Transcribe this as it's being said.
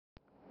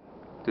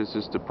This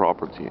is the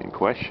property in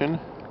question.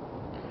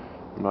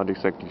 I'm not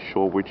exactly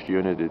sure which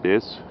unit it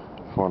is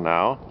for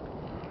now.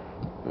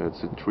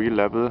 It's a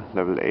 3-level,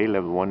 level A,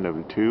 level 1,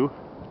 level 2.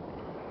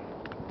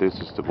 This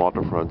is the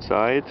waterfront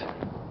side.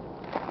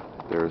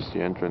 There's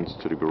the entrance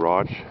to the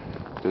garage.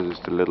 This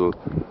is the little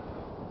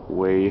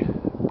way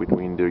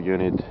between the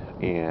unit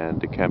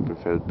and the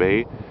Kempenfelt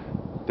Bay.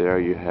 There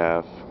you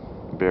have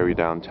Barrie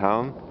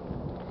downtown.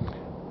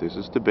 This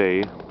is the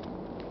bay.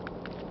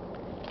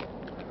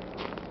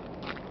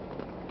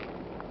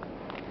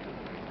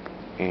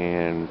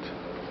 And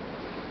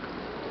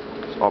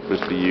it's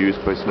obviously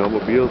used by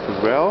snowmobiles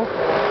as well.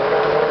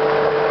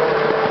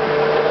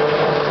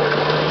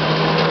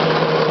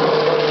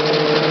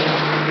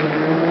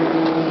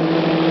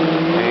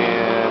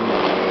 And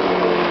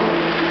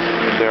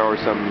there are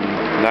some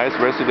nice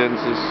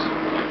residences,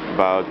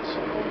 about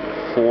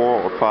 4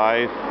 or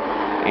 5,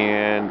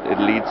 and it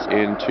leads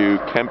into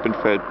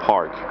Kempenfelt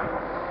Park.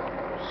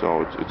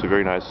 So it's a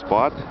very nice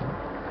spot.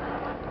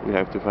 We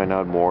have to find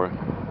out more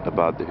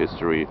about the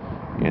history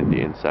and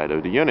the inside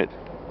of the unit.